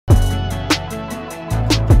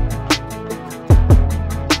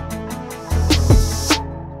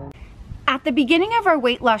At the beginning of our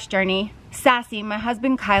weight loss journey, Sassy, my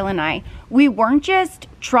husband Kyle, and I, we weren't just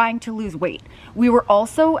trying to lose weight. We were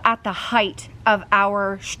also at the height of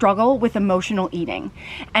our struggle with emotional eating.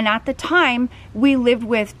 And at the time, we lived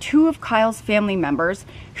with two of Kyle's family members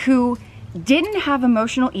who didn't have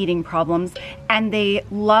emotional eating problems, and they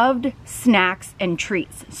loved snacks and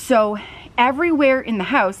treats. So everywhere in the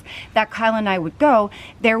house that Kyle and I would go,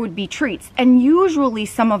 there would be treats, and usually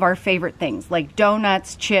some of our favorite things like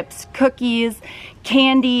donuts, chips, cookies,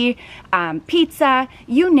 candy, pizza,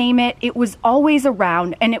 you name it, it was always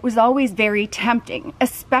around, and it was always very tempting.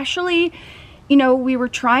 Especially, you know, we were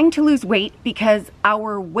trying to lose weight because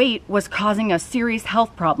our weight was causing us serious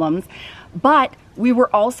health problems, but we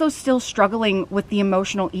were also still struggling with the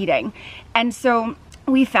emotional eating. And so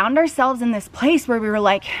we found ourselves in this place where we were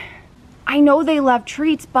like, I know they love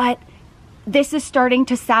treats, but this is starting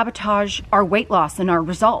to sabotage our weight loss and our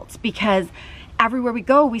results, because everywhere we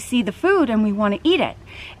go, we see the food and we want to eat it.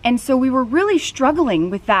 And so we were really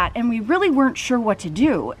struggling with that, and we really weren't sure what to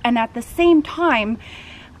do. And at the same time,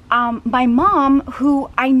 my mom, who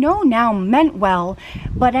I know now meant well,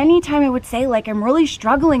 but anytime I would say, like, I'm really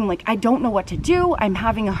struggling, like, I don't know what to do, I'm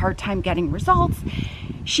having a hard time getting results,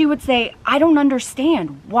 she would say, I don't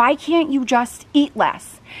understand. Why can't you just eat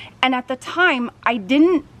less? And at the time, I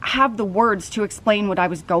didn't have the words to explain what I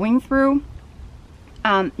was going through.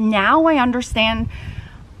 Now I understand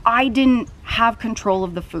I didn't have control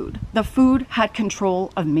of the food. The food had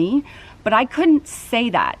control of me, but I couldn't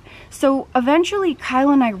say that. So eventually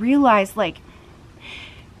Kyle and I realized, like,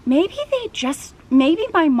 maybe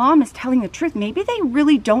my mom is telling the truth. Maybe they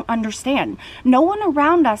really don't understand. No one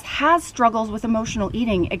around us has struggles with emotional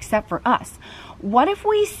eating except for us. What if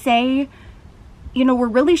we say, you know, we're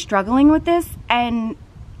really struggling with this, and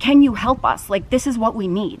can you help us? Like, this is what we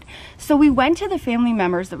need. So we went to the family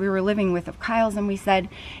members that we were living with of Kyle's, and we said,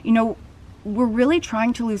 you know, we're really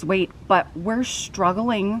trying to lose weight, but we're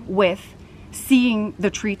struggling with seeing the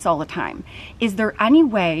treats all the time. Is there any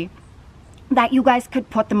way that you guys could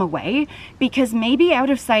put them away? Because maybe out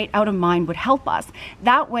of sight, out of mind would help us.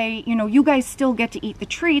 That way, you know, you guys still get to eat the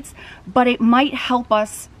treats, but it might help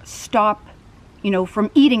us stop, you know, from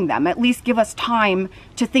eating them. At least give us time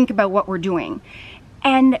to think about what we're doing.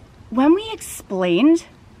 And when we explained,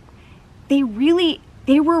 they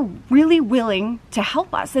were really willing to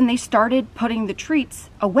help us, and they started putting the treats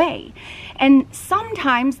away. And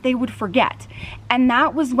sometimes they would forget. And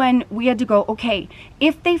that was when we had to go, okay,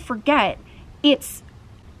 if they forget, it's,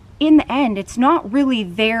 in the end, it's not really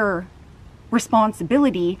their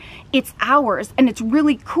responsibility, it's ours. And it's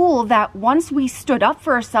really cool that once we stood up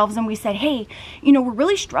for ourselves and we said, hey, you know, we're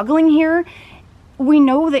really struggling here. We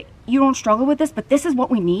know that you don't struggle with this, but this is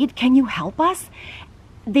what we need. Can you help us?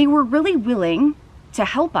 They were really willing to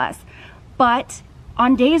help us. But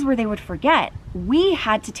on days where they would forget, we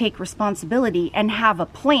had to take responsibility and have a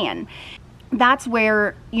plan. That's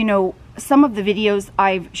where, you know, some of the videos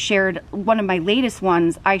I've shared, one of my latest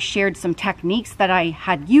ones, I shared some techniques that I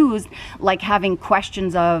had used, like having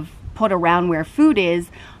questions of put around where food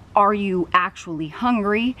is. Are you actually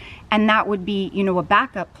hungry? And that would be, you know, a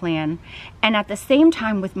backup plan. And at the same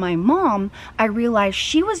time with my mom, I realized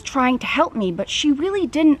she was trying to help me, but she really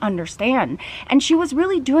didn't understand. And she was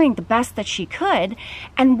really doing the best that she could.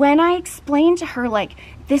 And when I explained to her, like,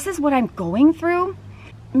 this is what I'm going through,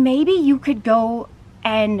 maybe you could go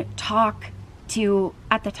and talk to,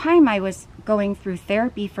 at the time I was going through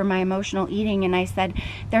therapy for my emotional eating, and I said,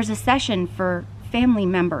 there's a session for family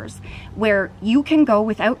members where you can go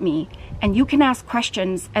without me and you can ask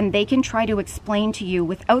questions, and they can try to explain to you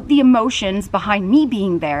without the emotions behind me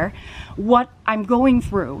being there what I'm going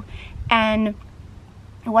through. And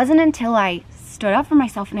it wasn't until I stood up for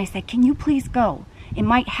myself and I said, can you please go? It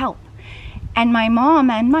might help. And my mom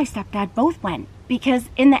and my stepdad both went, because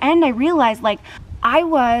in the end I realized, like, I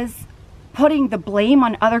was putting the blame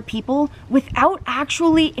on other people without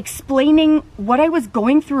actually explaining what I was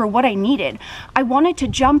going through or what I needed. I wanted to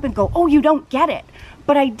jump and go, oh, you don't get it.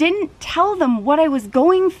 But I didn't tell them what I was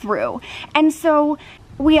going through. And so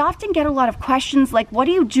we often get a lot of questions like, what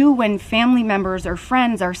do you do when family members or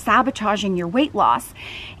friends are sabotaging your weight loss?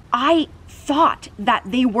 I thought that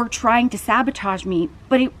they were trying to sabotage me,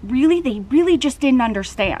 but they really just didn't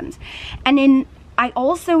understand. And I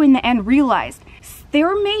also in the end realized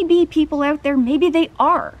there may be people out there, maybe they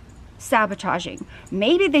are sabotaging.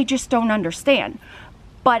 Maybe they just don't understand.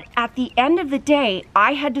 But at the end of the day,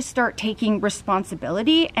 I had to start taking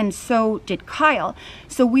responsibility, and so did Kyle.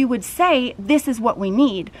 So we would say, this is what we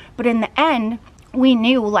need. But in the end, we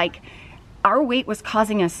knew, like, our weight was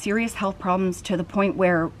causing us serious health problems to the point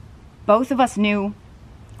where both of us knew,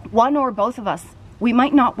 one or both of us We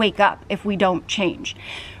might not wake up if we don't change.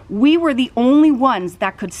 We were the only ones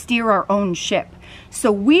that could steer our own ship.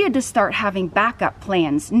 So we had to start having backup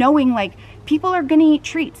plans, knowing like people are gonna eat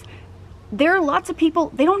treats. There are lots of people,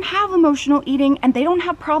 they don't have emotional eating and they don't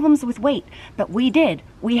have problems with weight, but we did.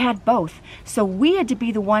 We had both. So we had to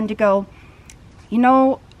be the one to go, you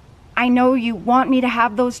know, I know you want me to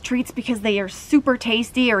have those treats because they are super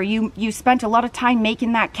tasty, or you spent a lot of time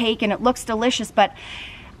making that cake and it looks delicious, but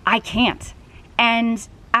I can't. And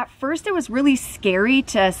at first it was really scary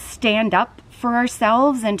to stand up for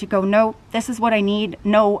ourselves and to go, no, this is what I need.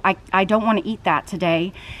 No, I don't want to eat that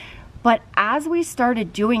today. But as we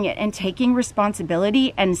started doing it and taking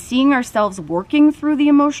responsibility and seeing ourselves working through the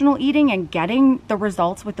emotional eating and getting the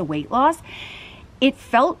results with the weight loss, it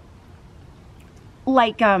felt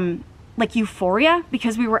like euphoria,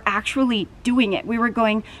 because we were actually doing it. We were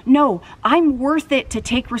going, no, I'm worth it to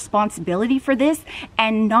take responsibility for this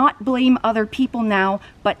and not blame other people now,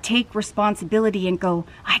 but take responsibility and go,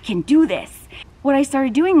 I can do this. What I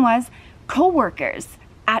started doing was coworkers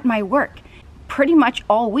at my work, pretty much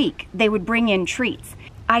all week, they would bring in treats.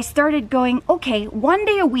 I started going, okay, one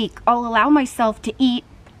day a week, I'll allow myself to eat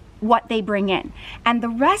what they bring in. And the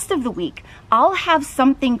rest of the week, I'll have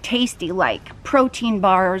something tasty like protein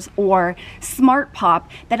bars or Smart Pop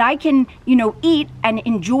that I can, you know, eat and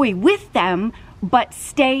enjoy with them, but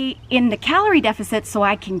stay in the calorie deficit so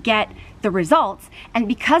I can get the results. And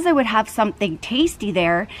because I would have something tasty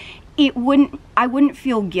there, I wouldn't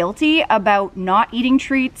feel guilty about not eating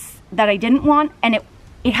treats that I didn't want, and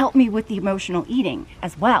it helped me with the emotional eating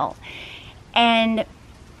as well. And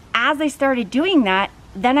as I started doing that,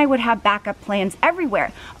 then I would have backup plans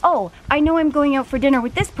everywhere. Oh, I know I'm going out for dinner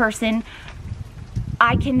with this person.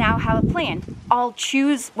 I can now have a plan. I'll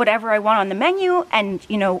choose whatever I want on the menu and,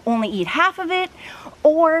 you know, only eat half of it,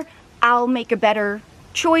 or I'll make a better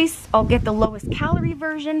choice. I'll get the lowest calorie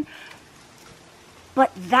version.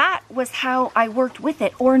 But that was how I worked with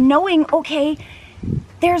it. Or knowing, okay,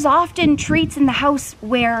 there's often treats in the house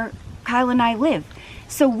where Kyle and I live.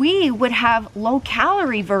 So we would have low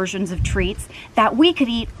calorie versions of treats that we could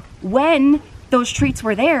eat when those treats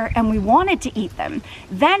were there and we wanted to eat them.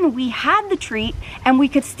 Then we had the treat and we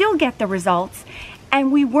could still get the results,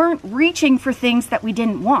 and we weren't reaching for things that we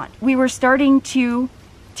didn't want. We were starting to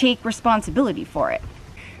take responsibility for it.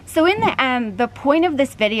 So in the end, the point of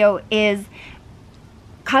this video is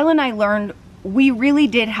Kyle and I learned we really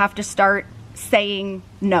did have to start saying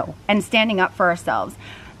no and standing up for ourselves.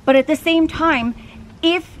 But at the same time,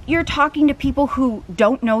 if you're talking to people who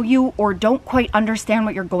don't know you or don't quite understand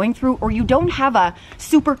what you're going through, or you don't have a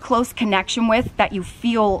super close connection with that you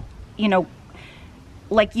feel, you know,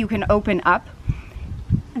 like you can open up,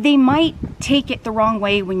 they might take it the wrong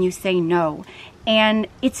way when you say no. And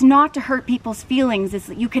it's not to hurt people's feelings. It's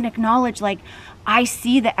that you can acknowledge, like, I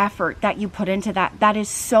see the effort that you put into that. That is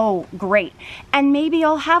so great. And maybe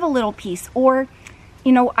I'll have a little piece, or,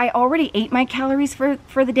 you know, I already ate my calories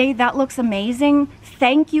for the day. That looks amazing.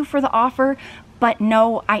 Thank you for the offer. But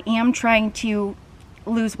no, I am trying to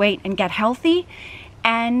lose weight and get healthy.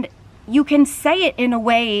 And you can say it in a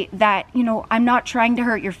way that, you know, I'm not trying to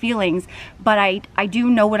hurt your feelings, but I do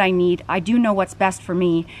know what I need. I do know what's best for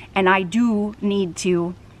me. And I do need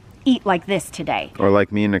to eat like this today. Or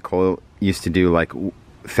like me and Nicole used to do, like,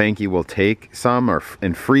 thank you, we'll take some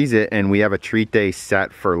and freeze it, and we have a treat day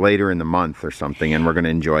set for later in the month or something, and we're going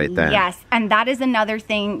to enjoy it then. Yes, and that is another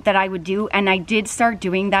thing that I would do, and I did start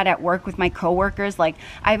doing that at work with my coworkers. Like,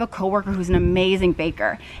 I have a coworker who's an amazing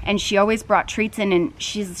baker, and she always brought treats in, and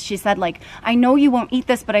she said, like, I know you won't eat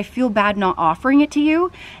this, but I feel bad not offering it to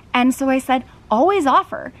you. And so I said, always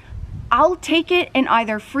offer. I'll take it and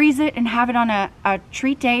either freeze it and have it on a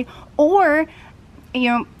treat day, or, you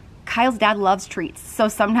know, Kyle's dad loves treats. So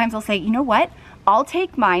sometimes I'll say, you know what? I'll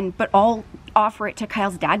take mine, but I'll offer it to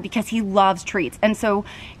Kyle's dad because he loves treats. And so,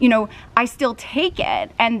 you know, I still take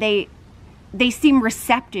it, and they seem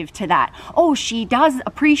receptive to that. Oh, she does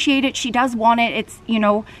appreciate it. She does want it. It's, you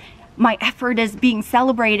know, my effort is being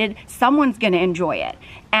celebrated. Someone's going to enjoy it.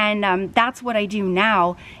 And that's what I do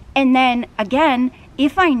now. And then again,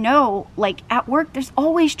 if I know, like at work, there's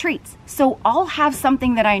always treats. So I'll have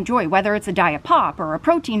something that I enjoy, whether it's a diet pop or a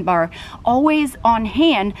protein bar, always on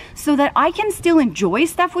hand, so that I can still enjoy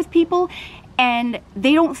stuff with people and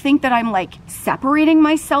they don't think that I'm like separating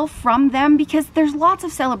myself from them, because there's lots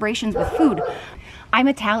of celebrations with food. I'm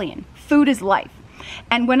Italian. Food is life.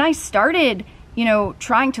 And when I started, you know,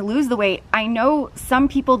 trying to lose the weight, I know some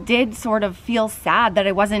people did sort of feel sad that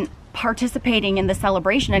I wasn't participating in the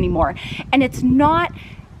celebration anymore. And it's not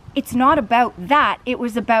about that. It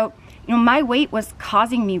was about, you know, my weight was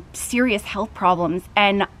causing me serious health problems,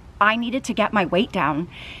 and I needed to get my weight down.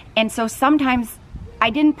 And so sometimes I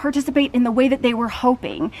didn't participate in the way that they were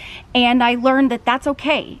hoping. And I learned that that's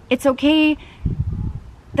okay. It's okay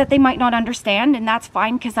that they might not understand, and that's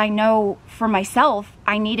fine, because I know for myself,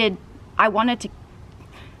 I wanted to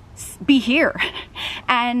be here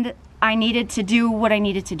and I needed to do what I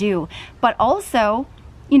needed to do. But also,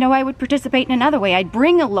 you know, I would participate in another way. I'd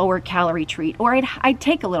bring a lower calorie treat, or I'd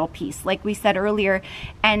take a little piece, like we said earlier,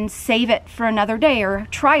 and save it for another day, or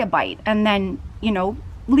try a bite and then, you know,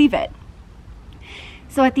 leave it.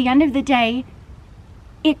 So at the end of the day,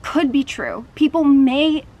 it could be true. People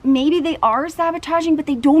maybe they are sabotaging, but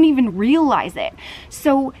they don't even realize it.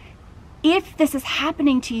 So if this is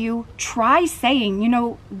happening to you, try saying, you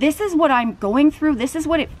know, this is what I'm going through. This is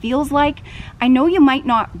what it feels like. I know you might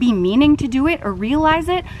not be meaning to do it or realize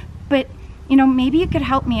it, but you know, maybe you could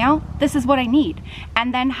help me out. This is what I need.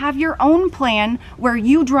 And then have your own plan where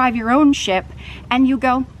you drive your own ship and you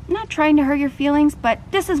go, I'm not trying to hurt your feelings, but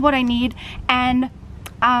this is what I need. And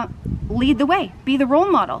lead the way, be the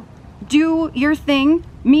role model, do your thing,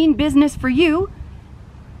 mean business for you,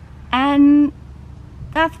 and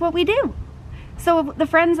that's what we do. So the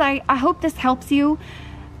friends, I hope this helps you.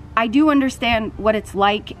 I do understand what it's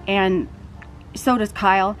like, and so does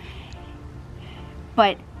Kyle,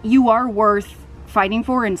 but you are worth fighting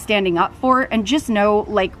for and standing up for. And just know,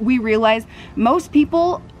 like, we realize most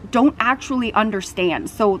people don't actually understand,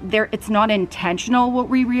 so it's not intentional what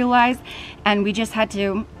we realize, and we just had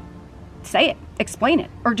to say it, explain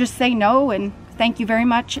it, or just say no and thank you very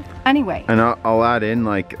much anyway. And I'll add in,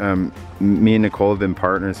 like, me and Nicole have been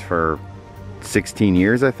partners for 16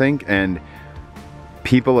 years, I think, and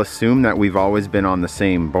people assume that we've always been on the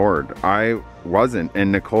same board. I wasn't,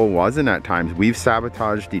 and Nicole wasn't at times. We've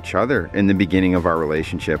sabotaged each other in the beginning of our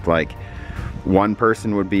relationship. Like, one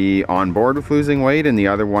person would be on board with losing weight and the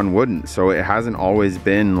other one wouldn't. So it hasn't always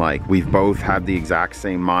been like we've both had the exact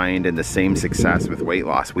same mind and the same success with weight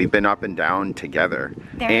loss. We've been up and down together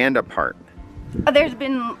and apart.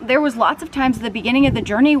 There was lots of times at the beginning of the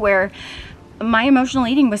journey where my emotional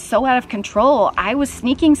eating was so out of control. I was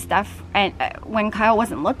sneaking stuff and when Kyle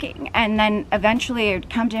wasn't looking, and then eventually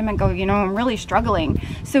I'd come to him and go, you know, I'm really struggling.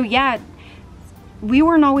 So yeah, we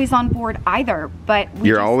weren't always on board either, but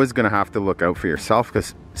you're always gonna have to look out for yourself,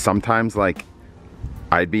 because sometimes, like,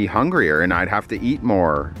 I'd be hungrier and I'd have to eat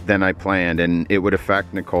more than I planned, and it would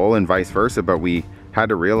affect Nicole and vice versa. But we had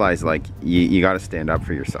to realize, like, you got to stand up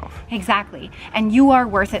for yourself. Exactly. And you are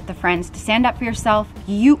worth it, the friends, to stand up for yourself.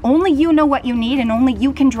 Only you know what you need, and only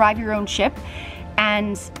you can drive your own ship.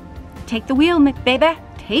 And take the wheel, McBaby.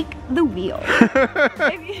 Take the wheel.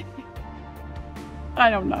 I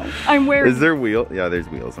don't know. I'm wearing... Is there wheel? Yeah, there's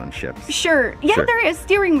wheels on ships. Sure. Yeah, sure. There is.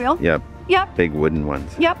 Steering wheel. Yep. Yep. Big wooden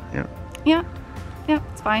ones. Yep. Yeah. Yeah. Yeah,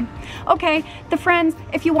 it's fine. Okay, the friends,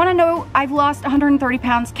 if you want to know, I've lost 130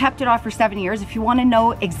 pounds, kept it off for 7 years. If you want to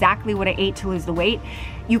know exactly what I ate to lose the weight,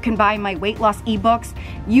 you can buy my weight loss ebooks.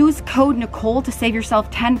 Use code Nicole to save yourself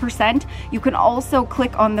 10%. You can also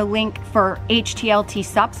click on the link for HTLT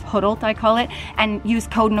subs, Hudult I call it, and use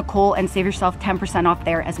code Nicole and save yourself 10% off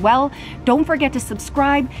there as well. Don't forget to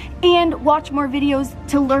subscribe and watch more videos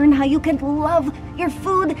to learn how you can love your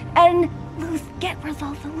food and get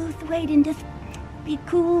results and lose weight and just be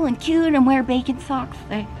cool and cute and wear bacon socks.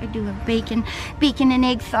 I do have bacon and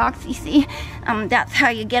egg socks, you see. That's how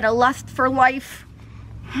you get a lust for life.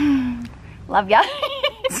 Love ya.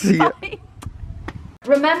 See ya.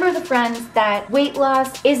 Remember, the friends, that weight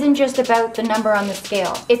loss isn't just about the number on the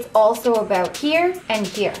scale. It's also about here and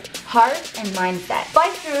here. Heart and mindset.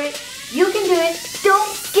 Fight through it. You can do it.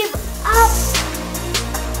 Don't give up.